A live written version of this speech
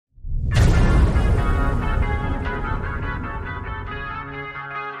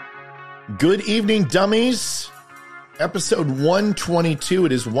Good evening, dummies. Episode 122.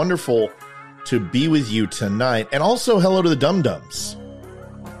 It is wonderful to be with you tonight. And also, hello to the Dum-Dums.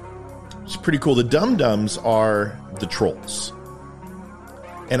 It's pretty cool. The Dum-Dums are the trolls.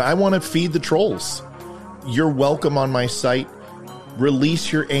 And I want to feed the trolls. You're welcome on my site.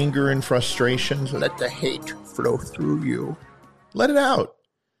 Release your anger and frustrations. Let the hate flow through you. Let it out.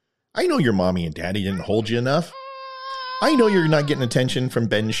 I know your mommy and daddy didn't hold you enough. I know you're not getting attention from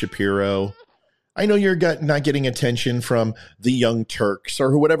Ben Shapiro. I know you're not getting attention from the Young Turks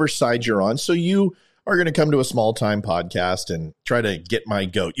or whatever side you're on. So you are going to come to a small-time podcast and try to get my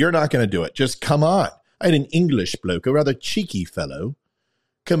goat. You're not going to do it. Just come on. I had an English bloke, a rather cheeky fellow,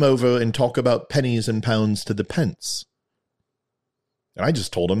 come over and talk about pennies and pounds to the pence. And I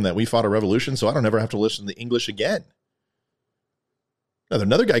just told him that we fought a revolution, so I don't ever have to listen to English again.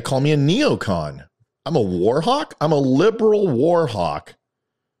 Another guy called me a neocon. I'm a war hawk? I'm a liberal war hawk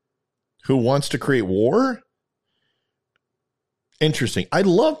who wants to create war? Interesting. I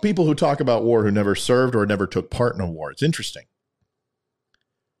love people who talk about war who never served or never took part in a war. It's interesting.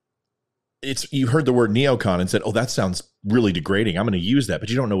 You heard the word neocon and said, oh, that sounds really degrading. I'm going to use that, but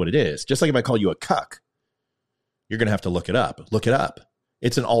you don't know what it is. Just like if I call you a cuck, you're going to have to look it up. Look it up.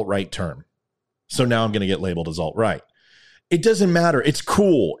 It's an alt-right term. So now I'm going to get labeled as alt-right. It doesn't matter. It's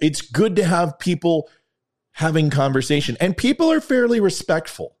cool. It's good to have people having conversation. And people are fairly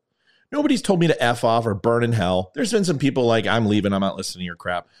respectful. Nobody's told me to F off or burn in hell. There's been some people like, I'm leaving, I'm not listening to your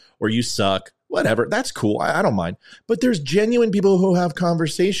crap, or you suck, whatever. That's cool. I don't mind. But there's genuine people who have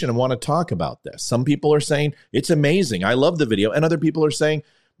conversation and want to talk about this. Some people are saying, it's amazing, I love the video. And other people are saying,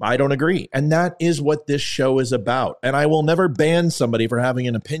 I don't agree. And that is what this show is about. And I will never ban somebody for having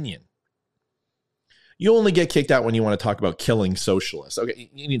an opinion. You only get kicked out when you want to talk about killing socialists. Okay,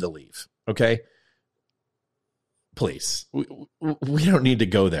 you need to leave, okay? Please. We don't need to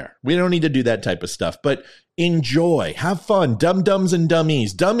go there. We don't need to do that type of stuff. But enjoy. Have fun. Dum-dums and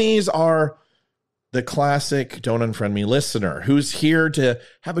dummies. Dummies are the classic don't unfriend me listener who's here to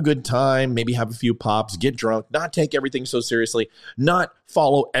have a good time, maybe have a few pops, get drunk, not take everything so seriously, not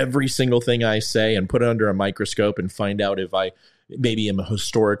follow every single thing I say and put it under a microscope and find out if I maybe am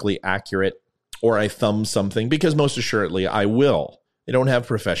historically accurate or I thumb something, because most assuredly I will. They don't have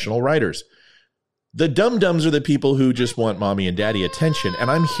professional writers. The dum-dums are the people who just want mommy and daddy attention, and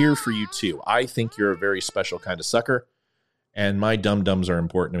I'm here for you too. I think you're a very special kind of sucker, and my dum-dums are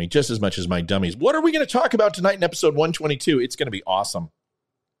important to me just as much as my dummies. What are we going to talk about tonight in episode 122? It's going to be awesome.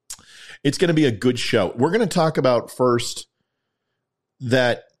 It's going to be a good show. We're going to talk about first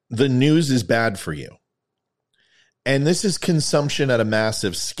that the news is bad for you, and this is consumption at a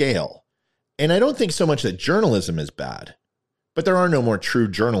massive scale. And I don't think so much that journalism is bad, but there are no more true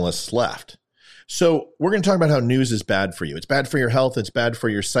journalists left. So we're going to talk about how news is bad for you. It's bad for your health. It's bad for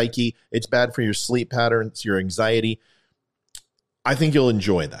your psyche. It's bad for your sleep patterns, your anxiety. I think you'll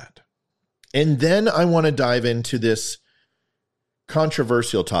enjoy that. And then I want to dive into this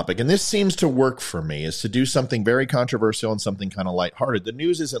controversial topic. And this seems to work for me, is to do something very controversial and something kind of lighthearted. The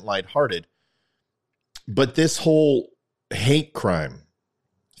news isn't lighthearted, but this whole hate crime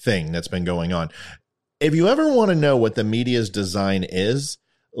thing that's been going on. If you ever want to know what the media's design is,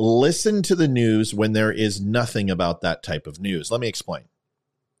 listen to the news when there is nothing about that type of news. Let me explain.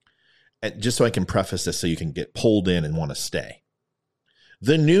 And just so I can preface this so you can get pulled in and want to stay.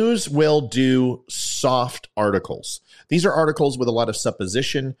 The news will do soft articles. These are articles with a lot of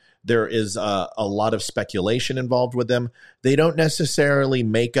supposition. There is a lot of speculation involved with them. They don't necessarily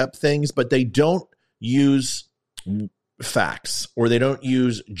make up things, but they don't use facts, or they don't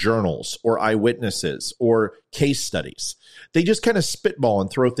use journals or eyewitnesses or case studies. They just kind of spitball and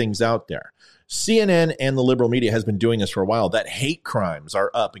throw things out there. CNN and the liberal media has been doing this for a while, that hate crimes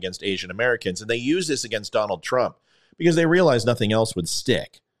are up against Asian Americans. And they use this against Donald Trump because they realized nothing else would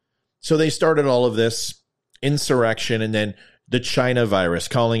stick. So they started all of this insurrection and then the China virus,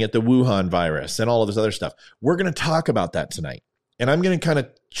 calling it the Wuhan virus and all of this other stuff. We're going to talk about that tonight. And I'm going to kind of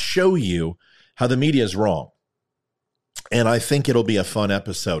show you how the media is wrong. And I think it'll be a fun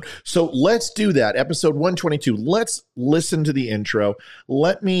episode. So let's do that. Episode 122. Let's listen to the intro.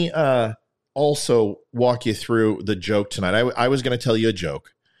 Let me also walk you through the joke tonight. I was going to tell you a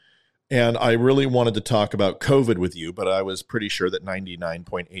joke, and I really wanted to talk about COVID with you, but I was pretty sure that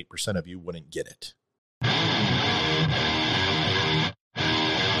 99.8% of you wouldn't get it.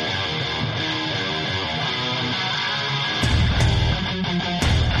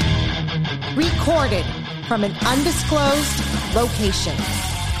 Recorded from an undisclosed location.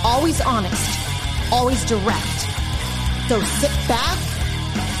 Always honest, always direct. So sit back,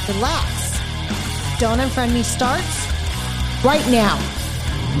 relax. Don't Unfriend Me starts right now.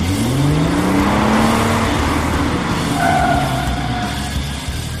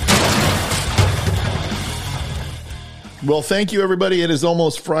 Well, thank you, everybody. It is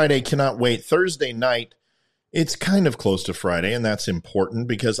almost Friday. Cannot wait. Thursday night. It's kind of close to Friday, and that's important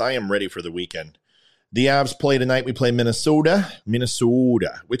because I am ready for the weekend. The Avs play tonight. We play Minnesota,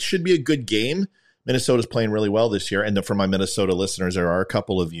 which should be a good game. Minnesota's playing really well this year. And for my Minnesota listeners, there are a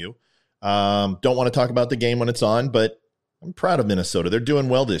couple of you. Don't want to talk about the game when it's on, but I'm proud of Minnesota. They're doing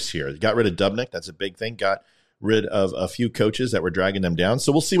well this year. They got rid of Dubnyk. That's a big thing. Got rid of a few coaches that were dragging them down.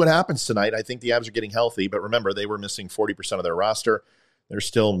 So we'll see what happens tonight. I think the Avs are getting healthy, but remember, they were missing 40% of their roster. They're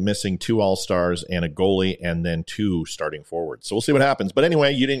still missing 2 All-Stars and a goalie and then 2 starting forwards. So we'll see what happens. But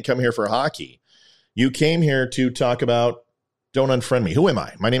anyway, you didn't come here for hockey. You came here to talk about Don't Unfriend Me. Who am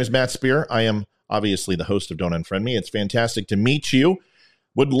I? My name is Matt Spear. I am obviously the host of Don't Unfriend Me. It's fantastic to meet you.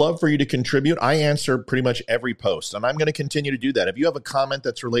 Would love for you to contribute. I answer pretty much every post, and I'm going to continue to do that. If you have a comment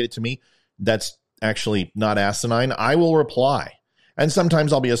that's related to me that's actually not asinine, I will reply. And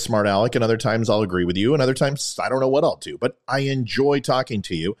sometimes I'll be a smart aleck, and other times I'll agree with you, and other times I don't know what I'll do. But I enjoy talking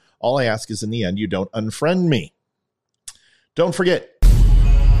to you. All I ask is in the end, you don't unfriend me. Don't forget,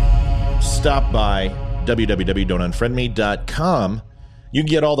 stop by www.don'tunfriendme.com. You can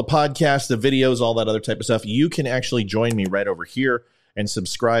get all the podcasts, the videos, all that other type of stuff. You can actually join me right over here and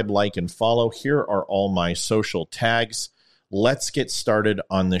subscribe, like, and follow. Here are all my social tags. Let's get started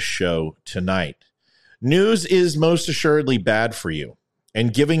on the show tonight. News is most assuredly bad for you,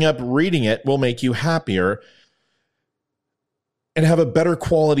 and giving up reading it will make you happier and have a better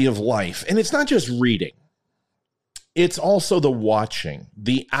quality of life. And it's not just reading. It's also the watching,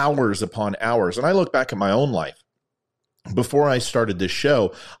 the hours upon hours. And I look back at my own life. Before I started this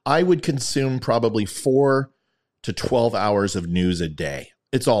show, I would consume probably 4 to 12 hours of news a day.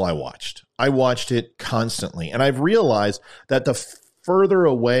 It's all I watched. I watched it constantly. And I've realized that the further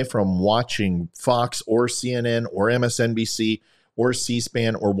away from watching Fox or CNN or MSNBC or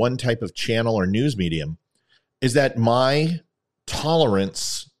C-SPAN or one type of channel or news medium is that my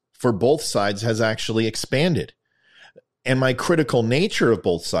tolerance for both sides has actually expanded. And my critical nature of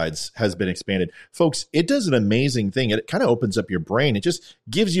both sides has been expanded. Folks, it does an amazing thing. It kind of opens up your brain. It just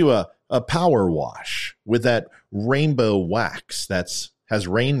gives you a power wash with that rainbow wax that's has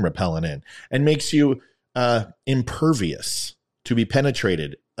rain repellent in and makes you impervious to be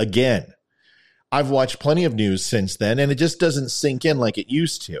penetrated again. I've watched plenty of news since then, and it just doesn't sink in like it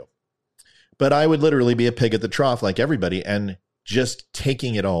used to. But I would literally be a pig at the trough like everybody and just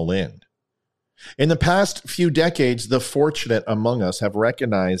taking it all in. In the past few decades, the fortunate among us have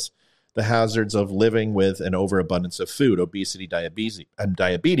recognized the hazards of living with an overabundance of food, obesity, diabetes,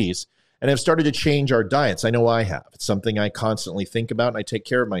 and have started to change our diets. I know I have. It's something I constantly think about, and I take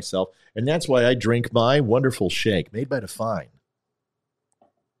care of myself. And that's why I drink my wonderful shake made by Define.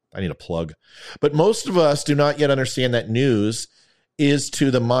 I need a plug. But most of us do not yet understand that news is to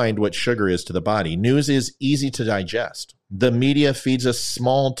the mind what sugar is to the body. News is easy to digest. The media feeds us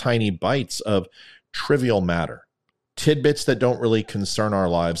small, tiny bites of trivial matter, tidbits that don't really concern our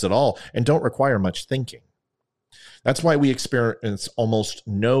lives at all and don't require much thinking. That's why we experience almost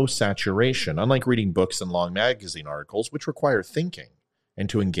no saturation, unlike reading books and long magazine articles, which require thinking. And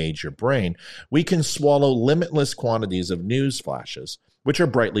to engage your brain, we can swallow limitless quantities of news flashes, which are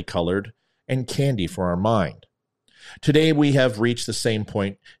brightly colored and candy for our mind. Today, we have reached the same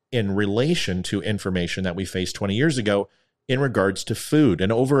point in relation to information that we faced 20 years ago in regards to food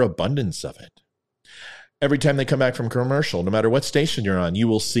and overabundance of it. Every time they come back from commercial, no matter what station you're on, you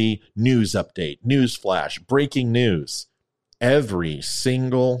will see news update, news flash, breaking news. Every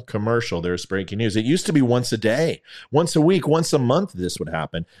single commercial, there's breaking news. It used to be once a day, once a week, once a month, this would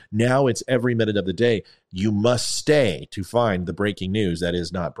happen. Now it's every minute of the day. You must stay to find the breaking news that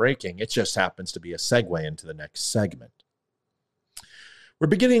is not breaking. It just happens to be a segue into the next segment. We're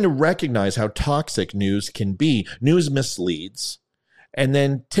beginning to recognize how toxic news can be. News misleads. And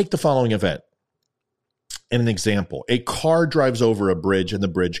then take the following event. An example, a car drives over a bridge and the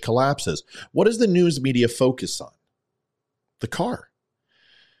bridge collapses. What does the news media focus on? The car,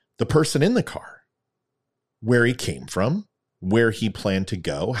 the person in the car, where he came from, where he planned to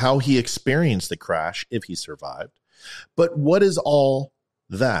go, how he experienced the crash if he survived. But what is all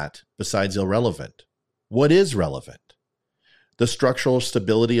that besides irrelevant? What is relevant? The structural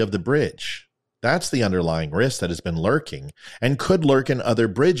stability of the bridge. That's the underlying risk that has been lurking and could lurk in other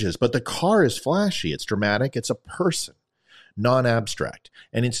bridges. But the car is flashy. It's dramatic. It's a person, non-abstract.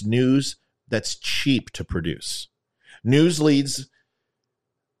 And it's news that's cheap to produce. News leads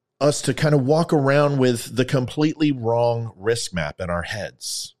us to kind of walk around with the completely wrong risk map in our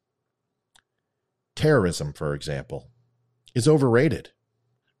heads. Terrorism, for example, is overrated.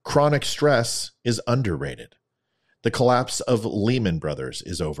 Chronic stress is underrated. The collapse of Lehman Brothers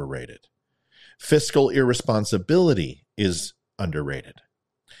is overrated. Fiscal irresponsibility is underrated.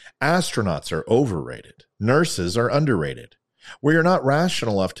 Astronauts are overrated. Nurses are underrated. We are not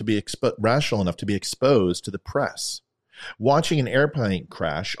rational enough to be exposed to the press. Watching an airplane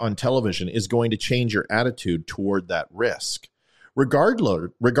crash on television is going to change your attitude toward that risk.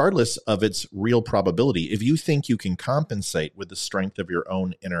 Regardless of its real probability, if you think you can compensate with the strength of your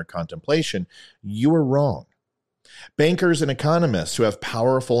own inner contemplation, you are wrong. Bankers and economists who have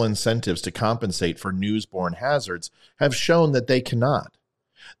powerful incentives to compensate for news-borne hazards have shown that they cannot.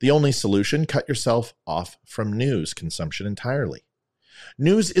 The only solution, cut yourself off from news consumption entirely.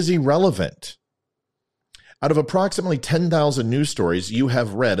 News is irrelevant. Out of approximately 10,000 news stories you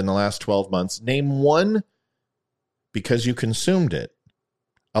have read in the last 12 months, name one, because you consumed it,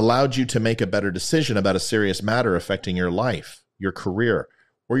 allowed you to make a better decision about a serious matter affecting your life, your career,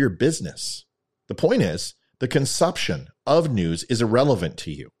 or your business. The point is, the consumption of news is irrelevant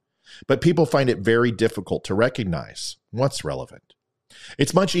to you, but people find it very difficult to recognize what's relevant.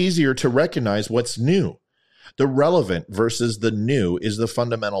 It's much easier to recognize what's new. The relevant versus the new is the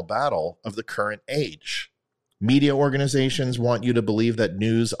fundamental battle of the current age. Media organizations want you to believe that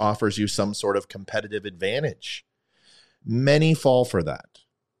news offers you some sort of competitive advantage. Many fall for that.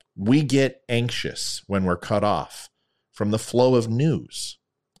 We get anxious when we're cut off from the flow of news.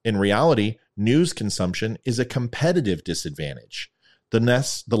 In reality, news consumption is a competitive disadvantage. The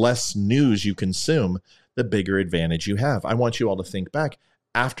less news you consume, the bigger advantage you have. I want you all to think back.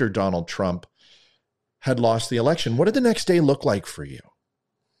 After Donald Trump had lost the election, what did the next day look like for you?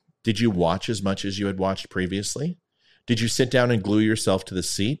 Did you watch as much as you had watched previously? Did you sit down and glue yourself to the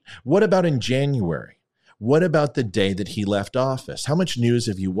seat? What about in January? What about the day that he left office? How much news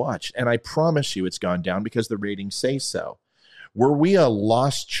have you watched? And I promise you it's gone down because the ratings say so. Were we a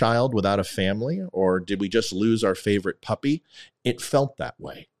lost child without a family, or did we just lose our favorite puppy? It felt that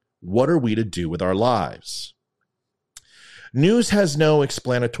way. What are we to do with our lives? News has no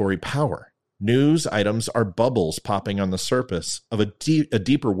explanatory power. News items are bubbles popping on the surface of a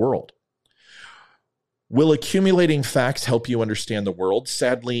deeper world. Will accumulating facts help you understand the world?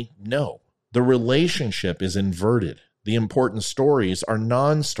 Sadly, no. The relationship is inverted. The important stories are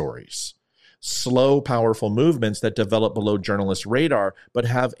non-stories. Slow, powerful movements that develop below journalists' radar, but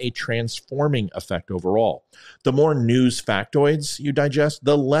have a transforming effect overall. The more news factoids you digest,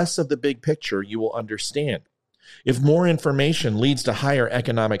 the less of the big picture you will understand. If more information leads to higher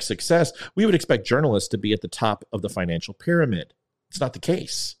economic success, we would expect journalists to be at the top of the financial pyramid. It's not the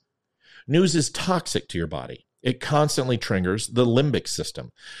case. News is toxic to your body. It constantly triggers the limbic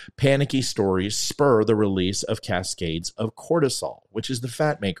system. Panicky stories spur the release of cascades of cortisol, which is the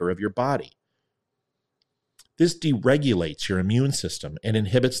fat maker of your body. This deregulates your immune system and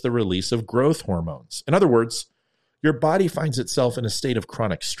inhibits the release of growth hormones. In other words, your body finds itself in a state of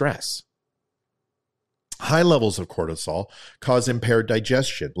chronic stress. High levels of cortisol cause impaired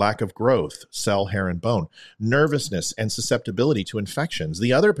digestion, lack of growth, cell, hair, and bone, nervousness, and susceptibility to infections.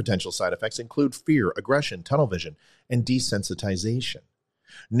 The other potential side effects include fear, aggression, tunnel vision, and desensitization.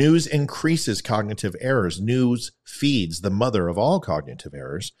 News increases cognitive errors. News feeds the mother of all cognitive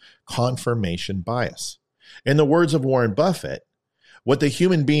errors, confirmation bias. In the words of Warren Buffett, what the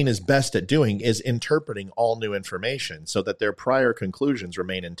human being is best at doing is interpreting all new information so that their prior conclusions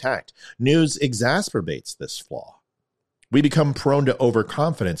remain intact. News exacerbates this flaw. We become prone to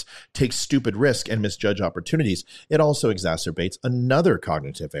overconfidence, take stupid risks, and misjudge opportunities. It also exacerbates another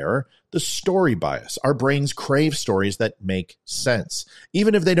cognitive error, the story bias. Our brains crave stories that make sense,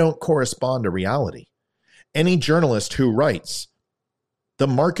 even if they don't correspond to reality. Any journalist who writes, "The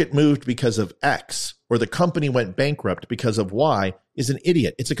market moved because of X," or "the company went bankrupt because of Y," is an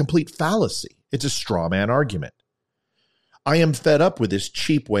idiot. It's a complete fallacy. It's a straw man argument. I am fed up with this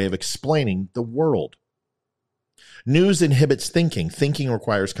cheap way of explaining the world. News inhibits thinking. Thinking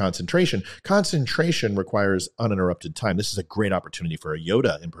requires concentration. Concentration requires uninterrupted time. This is a great opportunity for a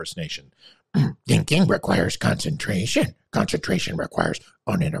Yoda impersonation. Thinking requires concentration. Concentration requires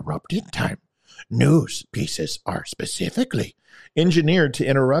uninterrupted time. News pieces are specifically engineered to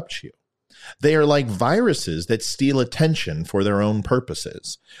interrupt you. They are like viruses that steal attention for their own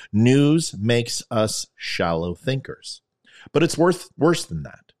purposes. News makes us shallow thinkers. But it's worse than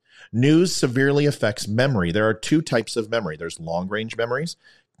that. News severely affects memory. There are two types of memory. There's long-range memories,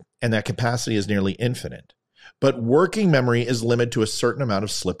 and that capacity is nearly infinite. But working memory is limited to a certain amount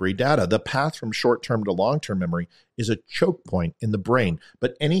of slippery data. The path from short-term to long-term memory is a choke point in the brain,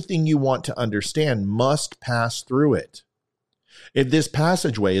 but anything you want to understand must pass through it. If this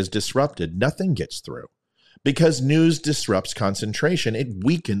passageway is disrupted, nothing gets through. Because news disrupts concentration, it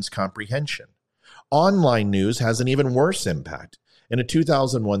weakens comprehension. Online news has an even worse impact. In a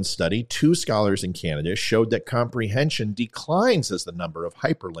 2001 study, 2 scholars in Canada showed that comprehension declines as the number of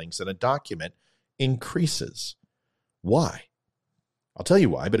hyperlinks in a document increases. Why? I'll tell you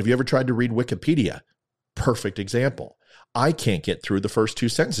why, but have you ever tried to read Wikipedia? Perfect example. I can't get through the first 2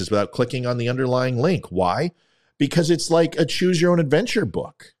 sentences without clicking on the underlying link. Why? Because it's like a choose-your-own-adventure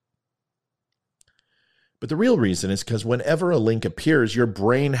book. But the real reason is because whenever a link appears, your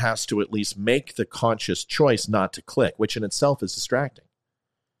brain has to at least make the conscious choice not to click, which in itself is distracting.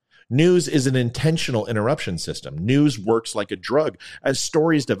 News is an intentional interruption system. News works like a drug. As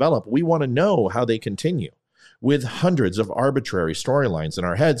stories develop, we want to know how they continue. With hundreds of arbitrary storylines in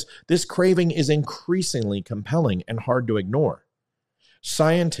our heads, this craving is increasingly compelling and hard to ignore.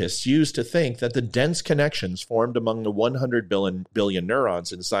 Scientists used to think that the dense connections formed among the 100 billion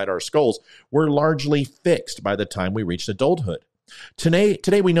neurons inside our skulls were largely fixed by the time we reached adulthood.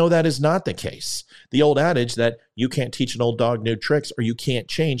 Today we know that is not the case. The old adage that you can't teach an old dog new tricks or you can't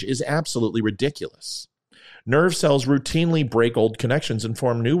change is absolutely ridiculous. Nerve cells routinely break old connections and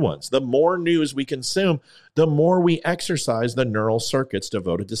form new ones. The more news we consume, the more we exercise the neural circuits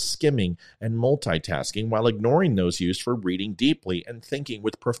devoted to skimming and multitasking while ignoring those used for reading deeply and thinking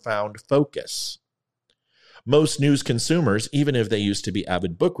with profound focus. Most news consumers, even if they used to be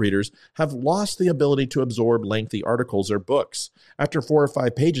avid book readers, have lost the ability to absorb lengthy articles or books. After 4 or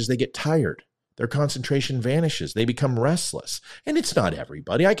 5 pages, they get tired. Their concentration vanishes. They become restless. And it's not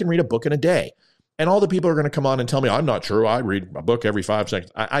everybody. I can read a book in a day. And all the people are going to come on and tell me, I'm not true. I read a book every 5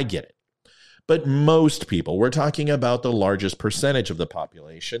 seconds. I get it. But most people, we're talking about the largest percentage of the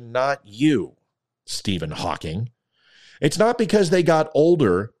population, not you, Stephen Hawking. It's not because they got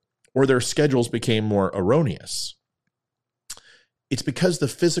older or their schedules became more erroneous. It's because the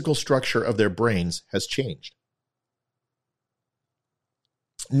physical structure of their brains has changed.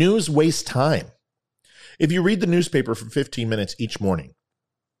 News wastes time. If you read the newspaper for 15 minutes each morning,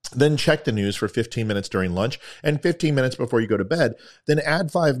 then check the news for 15 minutes during lunch and 15 minutes before you go to bed, then add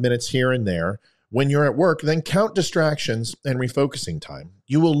 5 minutes here and there when you're at work, then count distractions and refocusing time.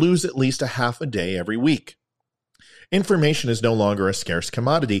 You will lose at least a half a day every week. Information is no longer a scarce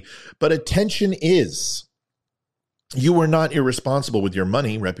commodity, but attention is. You are not irresponsible with your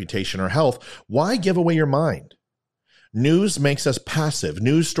money, reputation, or health. Why give away your mind? News makes us passive.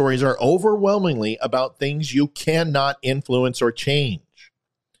 News stories are overwhelmingly about things you cannot influence or change.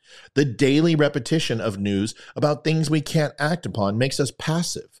 The daily repetition of news about things we can't act upon makes us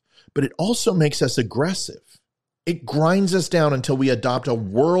passive, but it also makes us aggressive. It grinds us down until we adopt a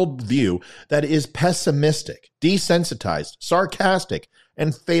worldview that is pessimistic, desensitized, sarcastic,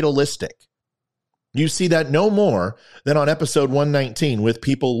 and fatalistic. You see that no more than on episode 119 with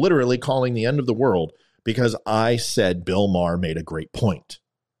people literally calling the end of the world because I said Bill Maher made a great point.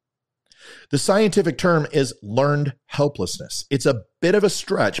 The scientific term is learned helplessness. It's a bit of a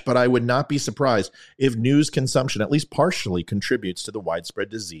stretch, but I would not be surprised if news consumption at least partially contributes to the widespread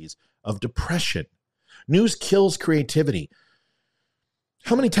disease of depression. News kills creativity.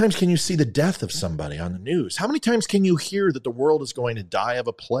 How many times can you see the death of somebody on the news? How many times can you hear that the world is going to die of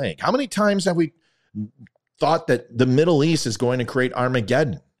a plague? How many times have we thought that the Middle East is going to create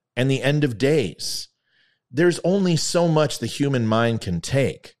Armageddon and the end of days? There's only so much the human mind can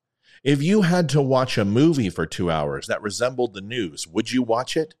take. If you had to watch a movie for 2 hours that resembled the news, would you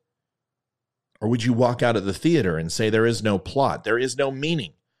watch it? Or would you walk out of the theater and say there is no plot, there is no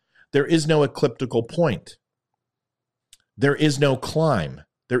meaning, there is no ecliptical point, there is no climb,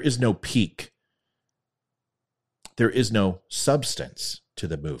 there is no peak, there is no substance to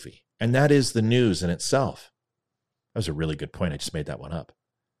the movie? And that is the news in itself. That was a really good point. I just made that one up.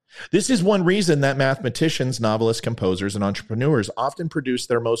 This is one reason that mathematicians, novelists, composers, and entrepreneurs often produce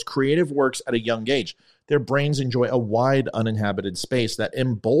their most creative works at a young age. Their brains enjoy a wide, uninhabited space that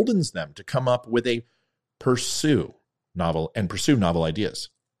emboldens them to come up with a pursue novel ideas.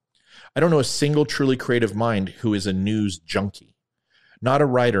 I don't know a single truly creative mind who is a news junkie. Not a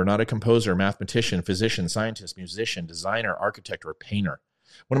writer, not a composer, mathematician, physician, scientist, musician, designer, architect, or painter.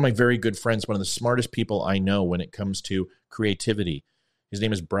 One of my very good friends, one of the smartest people I know when it comes to creativity, his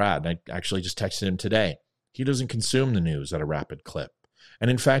name is Brad, and I actually just texted him today. He doesn't consume the news at a rapid clip.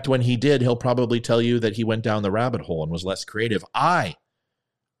 And in fact, when he did, he'll probably tell you that he went down the rabbit hole and was less creative. I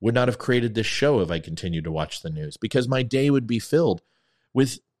would not have created this show if I continued to watch the news, because my day would be filled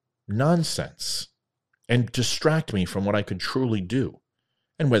with nonsense and distract me from what I could truly do.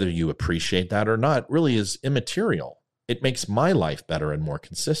 And whether you appreciate that or not really is immaterial. It makes my life better and more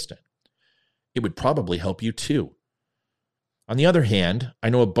consistent. It would probably help you too. On the other hand, I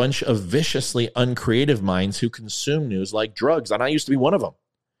know a bunch of viciously uncreative minds who consume news like drugs, and I used to be one of them.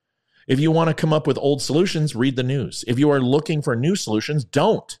 If you want to come up with old solutions, read the news. If you are looking for new solutions,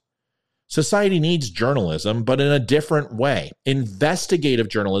 don't. Society needs journalism, but in a different way. Investigative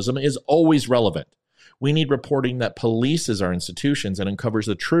journalism is always relevant. We need reporting that polices our institutions and uncovers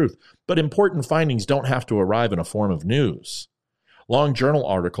the truth, but important findings don't have to arrive in a form of news. Long journal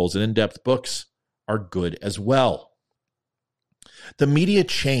articles and in-depth books are good as well. The media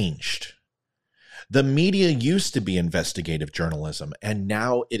changed. The media used to be investigative journalism, and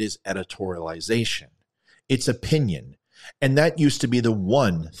now it is editorialization. It's opinion. And that used to be the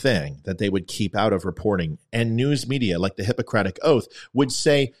one thing that they would keep out of reporting. And news media, like the Hippocratic Oath, would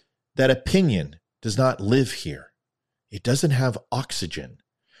say that opinion does not live here. It doesn't have oxygen.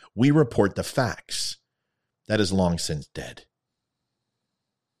 We report the facts. That is long since dead.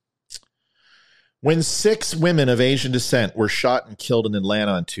 When 6 women of Asian descent were shot and killed in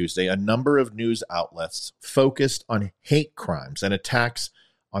Atlanta on Tuesday, a number of news outlets focused on hate crimes and attacks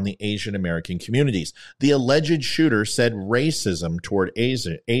on the Asian American communities. The alleged shooter said racism toward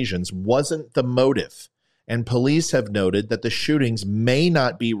Asians wasn't the motive, and police have noted that the shootings may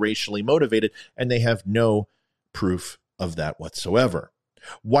not be racially motivated, and they have no proof of that whatsoever.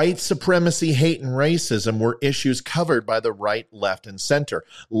 White supremacy, hate, and racism were issues covered by the right, left, and center.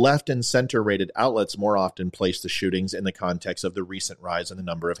 Left and center-rated outlets more often place the shootings in the context of the recent rise in the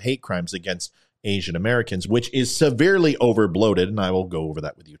number of hate crimes against Asian Americans, which is severely overbloated, and I will go over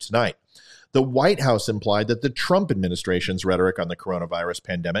that with you tonight. The White House implied that the Trump administration's rhetoric on the coronavirus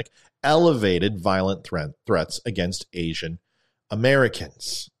pandemic elevated violent threats against Asian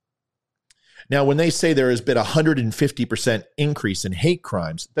Americans. Now, when they say there has been a 150% increase in hate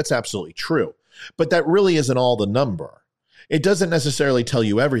crimes, that's absolutely true. But that really isn't all the number. It doesn't necessarily tell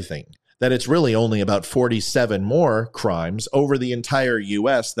you everything, that it's really only about 47 more crimes over the entire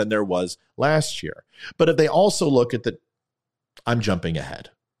U.S. than there was last year. But if they also look at I'm jumping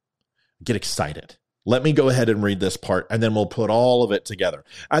ahead. Get excited. Let me go ahead and read this part, and then we'll put all of it together.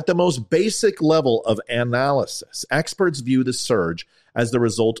 At the most basic level of analysis, experts view the surge as the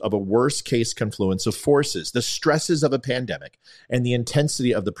result of a worst-case confluence of forces, the stresses of a pandemic, and the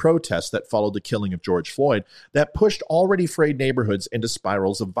intensity of the protests that followed the killing of George Floyd that pushed already frayed neighborhoods into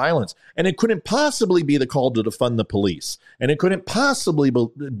spirals of violence. And it couldn't possibly be the call to defund the police. And it couldn't possibly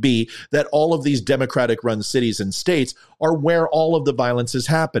be that all of these Democratic-run cities and states are where all of the violence is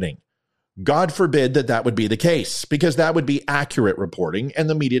happening. God forbid that would be the case, because that would be accurate reporting, and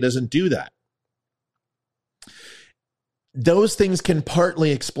the media doesn't do that. Those things can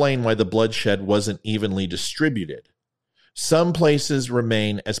partly explain why the bloodshed wasn't evenly distributed. Some places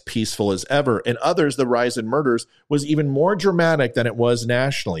remain as peaceful as ever. In others, the rise in murders was even more dramatic than it was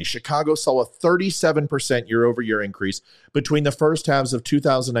nationally. Chicago saw a 37% year-over-year increase between the first halves of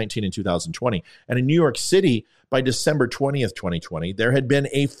 2019 and 2020. And in New York City, by December 20th, 2020, there had been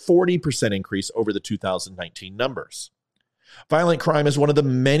a 40% increase over the 2019 numbers. Violent crime is one of the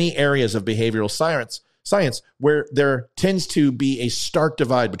many areas of behavioral science where there tends to be a stark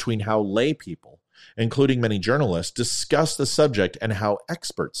divide between how lay people, including many journalists, discuss the subject and how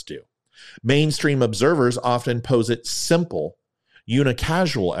experts do. Mainstream observers often posit simple,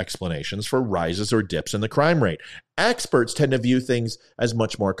 unicasual explanations for rises or dips in the crime rate. Experts tend to view things as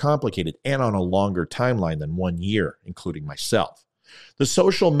much more complicated and on a longer timeline than 1 year, including myself. The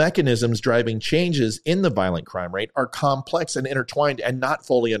social mechanisms driving changes in the violent crime rate are complex and intertwined and not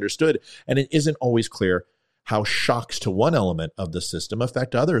fully understood, and it isn't always clear how shocks to one element of the system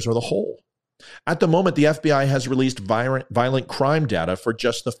affect others or the whole. At the moment, the FBI has released violent crime data for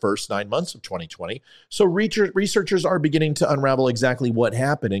just the first 9 months of 2020, so researchers are beginning to unravel exactly what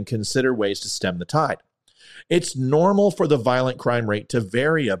happened and consider ways to stem the tide. It's normal for the violent crime rate to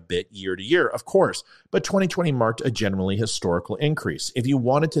vary a bit year to year, of course, but 2020 marked a generally historical increase. If you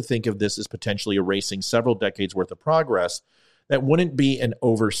wanted to think of this as potentially erasing several decades worth of progress, that wouldn't be an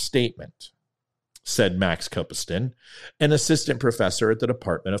overstatement, said Max Copiston, an assistant professor at the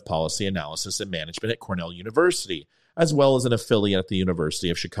Department of Policy Analysis and Management at Cornell University, as well as an affiliate at the University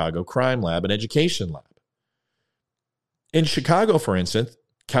of Chicago Crime Lab and Education Lab. In Chicago, for instance,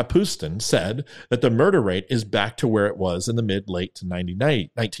 Kapustin said that the murder rate is back to where it was in the mid-late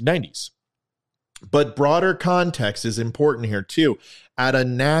 1990s. But broader context is important here, too. At a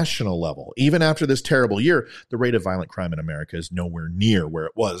national level, even after this terrible year, the rate of violent crime in America is nowhere near where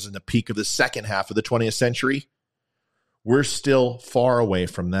it was in the peak of the second half of the 20th century. We're still far away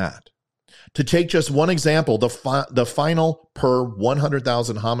from that. To take just one example, the final per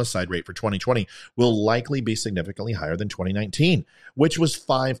 100,000 homicide rate for 2020 will likely be significantly higher than 2019, which was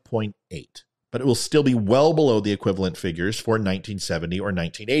 5.8 but it will still be well below the equivalent figures for 1970 or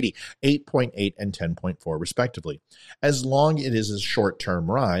 1980, 8.8 and 10.4 respectively. As long as it is a short-term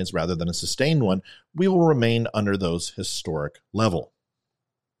rise rather than a sustained one, we will remain under those historic level.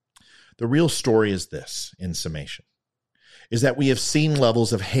 The real story is this, in summation, is that we have seen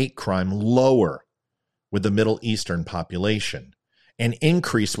levels of hate crime lower with the Middle Eastern population and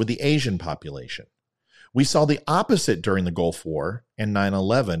increase with the Asian population. We saw the opposite during the Gulf War and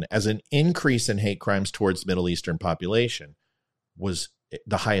 9/11, as an increase in hate crimes towards the Middle Eastern population was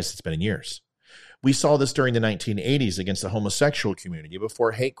the highest it's been in years. We saw this during the 1980s against the homosexual community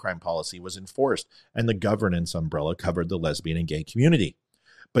before hate crime policy was enforced and the governance umbrella covered the lesbian and gay community.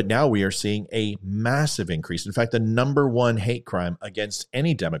 But now we are seeing a massive increase. In fact, the number one hate crime against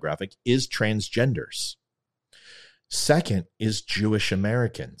any demographic is transgenders. Second is Jewish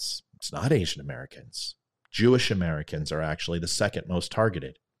Americans. It's not Asian Americans. Jewish Americans are actually the second most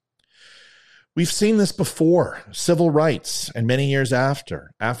targeted. We've seen this before. Civil rights, and many years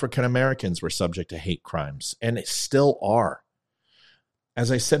after, African Americans were subject to hate crimes, and it still are.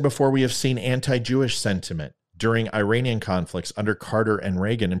 As I said before, we have seen anti-Jewish sentiment during Iranian conflicts under Carter and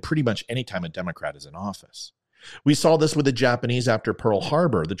Reagan, and pretty much any time a Democrat is in office. We saw this with the Japanese after Pearl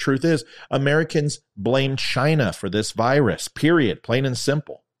Harbor. The truth is, Americans blamed China for this virus, period, plain and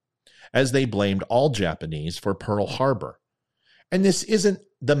simple, as they blamed all Japanese for Pearl Harbor. And this isn't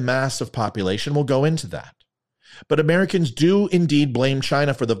the massive population. We'll go into that. But Americans do indeed blame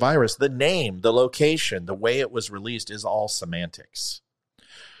China for the virus. The name, the location, the way it was released is all semantics.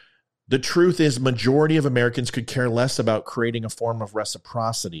 The truth is, majority of Americans could care less about creating a form of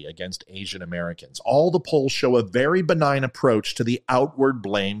reciprocity against Asian Americans. All the polls show a very benign approach to the outward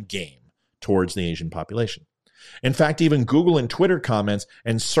blame game towards the Asian population. In fact, even Google and Twitter comments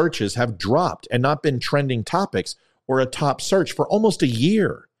and searches have dropped and not been trending topics or a top search for almost a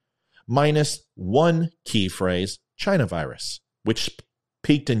year, minus one key phrase, China virus, which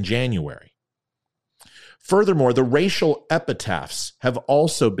peaked in January. Furthermore, the racial epitaphs have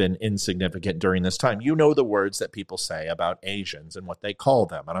also been insignificant during this time. You know the words that people say about Asians and what they call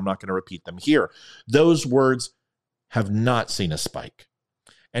them, and I'm not going to repeat them here. Those words have not seen a spike.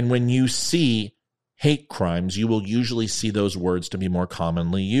 And when you see hate crimes, you will usually see those words to be more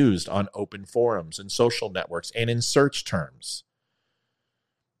commonly used on open forums and social networks and in search terms.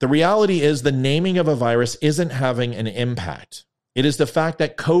 The reality is the naming of a virus isn't having an impact. It is the fact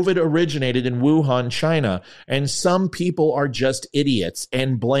that COVID originated in Wuhan, China, and some people are just idiots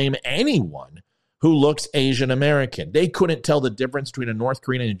and blame anyone who looks Asian American. They couldn't tell the difference between a North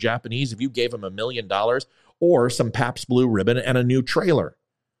Korean and a Japanese if you gave them $1 million or some Pabst Blue Ribbon and a new trailer.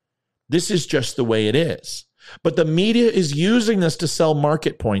 This is just the way it is. But the media is using this to sell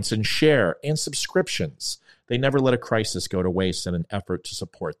market points and share and subscriptions. They never let a crisis go to waste in an effort to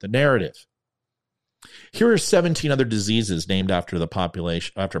support the narrative. Here are 17 other diseases named after the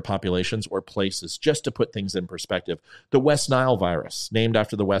population, after populations or places, just to put things in perspective. The West Nile virus, named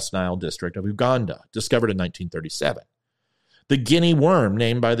after the West Nile district of Uganda, discovered in 1937. The Guinea worm,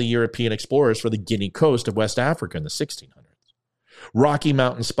 named by the European explorers for the Guinea coast of West Africa in the 1600s. Rocky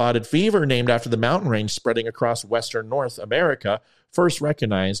Mountain spotted fever, named after the mountain range spreading across western North America, first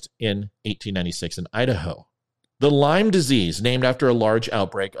recognized in 1896 in Idaho. The Lyme disease, named after a large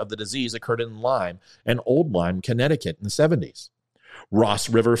outbreak of the disease, occurred in Lyme and Old Lyme, Connecticut in the 70s. Ross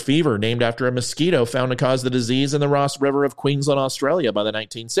River fever, named after a mosquito found to cause the disease in the Ross River of Queensland, Australia by the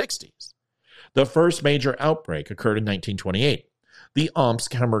 1960s. The first major outbreak occurred in 1928. The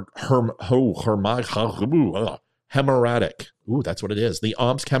Omsk hemorrhagic, that's what it is, the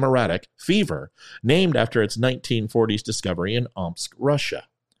Omsk hemorrhagic fever, named after its 1940s discovery in Omsk, Russia.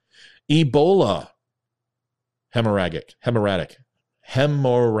 Ebola hemorrhagic, hemorrhoid.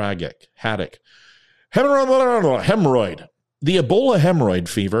 The Ebola hemorrhoid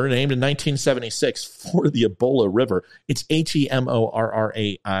fever, named in 1976 for the Ebola River, it's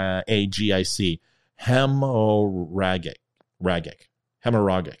hemorrhagic,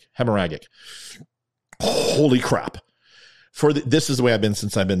 hemorrhagic. Holy crap. This is the way I've been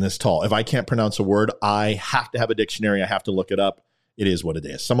since I've been this tall. If I can't pronounce a word, I have to have a dictionary. I have to look it up. It is what it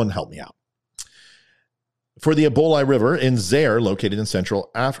is. Someone help me out. For the Ebola River in Zaire, located in Central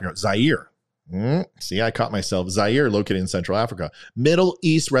Africa. Zaire. See, I caught myself. Zaire, located in Central Africa. Middle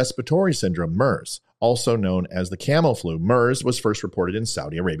East Respiratory Syndrome, MERS, also known as the camel flu. MERS was first reported in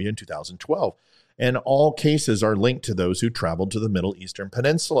Saudi Arabia in 2012, and all cases are linked to those who traveled to the Middle Eastern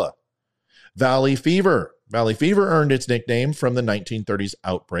Peninsula. Valley fever. Valley fever earned its nickname from the 1930s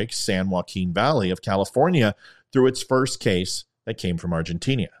outbreak, San Joaquin Valley of California, through its first case that came from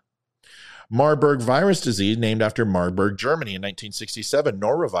Argentina. Marburg virus disease, named after Marburg, Germany in 1967.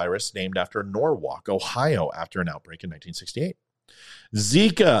 Norovirus, named after Norwalk, Ohio, after an outbreak in 1968.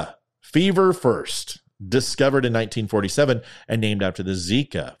 Zika fever first, discovered in 1947 and named after the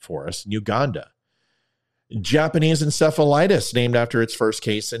Zika forest in Uganda. Japanese encephalitis, named after its first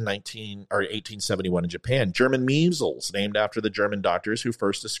case in 1871 in Japan. German measles, named after the German doctors who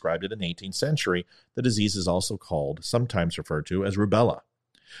first described it in the 18th century. The disease is also called, sometimes referred to as rubella.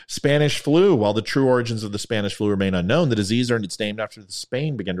 Spanish flu, while the true origins of the Spanish flu remain unknown, the disease earned its name after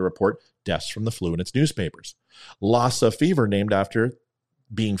Spain began to report deaths from the flu in its newspapers. Lassa fever, named after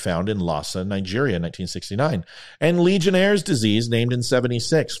being found in Lassa, Nigeria in 1969. And Legionnaire's disease, named in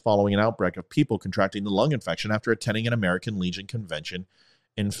 76, following an outbreak of people contracting the lung infection after attending an American Legion convention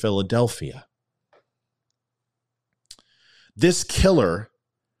in Philadelphia. This killer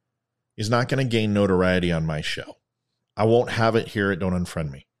is not going to gain notoriety on my show. I won't have it here at Don't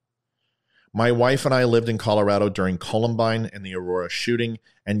Unfriend Me. My wife and I lived in Colorado during Columbine and the Aurora shooting,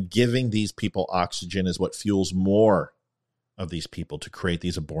 and giving these people oxygen is what fuels more of these people to create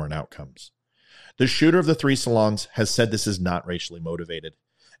these abhorrent outcomes. The shooter of the 3 salons has said this is not racially motivated,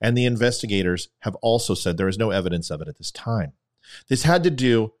 and the investigators have also said there is no evidence of it at this time. This had to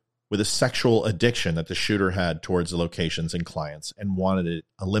do with a sexual addiction that the shooter had towards the locations and clients and wanted it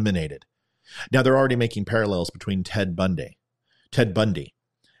eliminated. Now, they're already making parallels between Ted Bundy,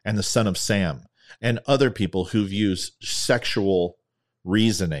 and the Son of Sam, and other people who've used sexual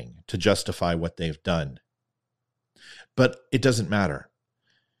reasoning to justify what they've done. But it doesn't matter.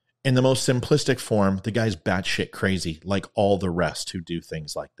 In the most simplistic form, the guy's batshit crazy, like all the rest who do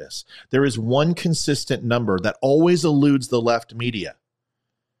things like this. There is one consistent number that always eludes the left media.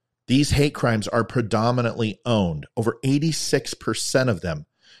 These hate crimes are predominantly owned, over 86% of them,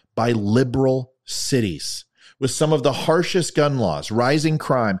 by liberal cities, with some of the harshest gun laws, rising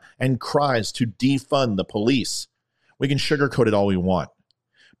crime, and cries to defund the police. We can sugarcoat it all we want,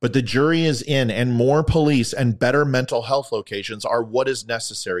 but the jury is in, and more police and better mental health locations are what is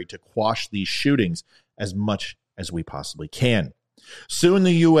necessary to quash these shootings as much as we possibly can. Soon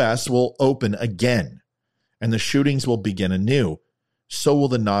the U.S. will open again, and the shootings will begin anew. So will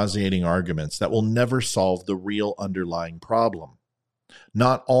the nauseating arguments that will never solve the real underlying problem.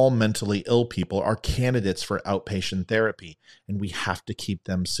 Not all mentally ill people are candidates for outpatient therapy, and we have to keep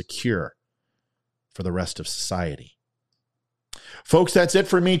them secure for the rest of society. Folks, that's it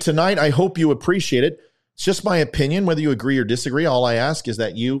for me tonight. I hope you appreciate it. It's just my opinion, whether you agree or disagree. All I ask is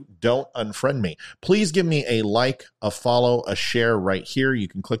that you don't unfriend me. Please give me a like, a follow, a share right here. You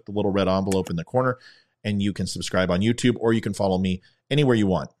can click the little red envelope in the corner, and you can subscribe on YouTube, or you can follow me anywhere you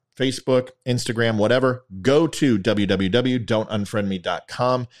want. Facebook, Instagram, whatever. Go to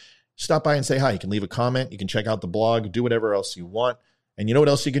www.don'tunfriendme.com. Stop by and say hi. You can leave a comment. You can check out the blog. Do whatever else you want. And you know what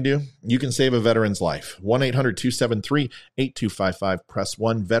else you can do? You can save a veteran's life. 1-800-273-8255. Press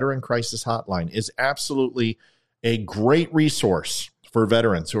 1. Veteran Crisis Hotline is absolutely a great resource for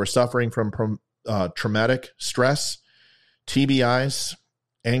veterans who are suffering from traumatic stress, TBIs,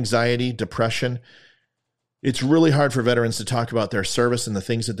 anxiety, depression. It's really hard for veterans to talk about their service and the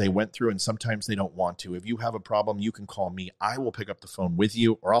things that they went through, and sometimes they don't want to. If you have a problem, you can call me. I will pick up the phone with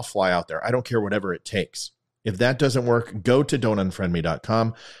you, or I'll fly out there. I don't care, whatever it takes. If that doesn't work, go to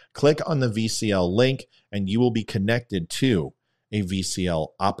don'tunfriendme.com, click on the VCL link, and you will be connected to a VCL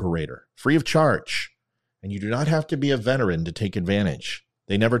operator, free of charge. And you do not have to be a veteran to take advantage.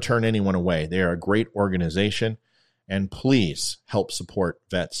 They never turn anyone away. They are a great organization. And please help support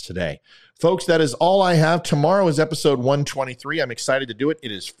vets today. Folks, that is all I have. Tomorrow is episode 123. I'm excited to do it.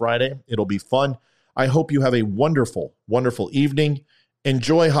 It is Friday. It'll be fun. I hope you have a wonderful, wonderful evening.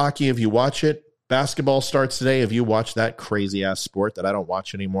 Enjoy hockey if you watch it. Basketball starts today if you watch that crazy-ass sport that I don't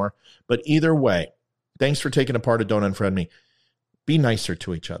watch anymore. But either way, thanks for taking a part of Don't Unfriend Me. Be nicer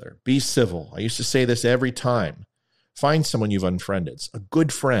to each other. Be civil. I used to say this every time. Find someone you've unfriended, a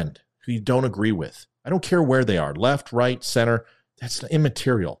good friend who you don't agree with. I don't care where they are, left, right, center. That's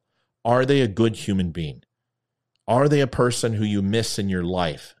immaterial. Are they a good human being? Are they a person who you miss in your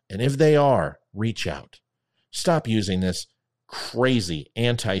life? And if they are, reach out. Stop using this crazy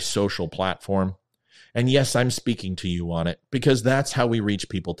antisocial platform. And yes, I'm speaking to you on it because that's how we reach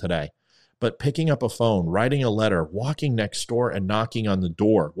people today. But picking up a phone, writing a letter, walking next door and knocking on the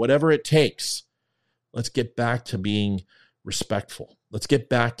door, whatever it takes, let's get back to being respectful. Let's get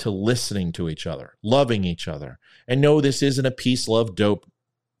back to listening to each other, loving each other. And no, this isn't a peace, love, dope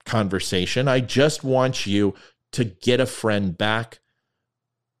conversation. I just want you to get a friend back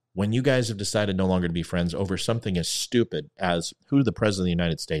when you guys have decided no longer to be friends over something as stupid as who the president of the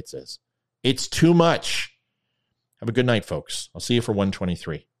United States is. It's too much. Have a good night, folks. I'll see you for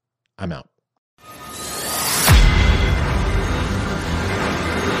 123. I'm out.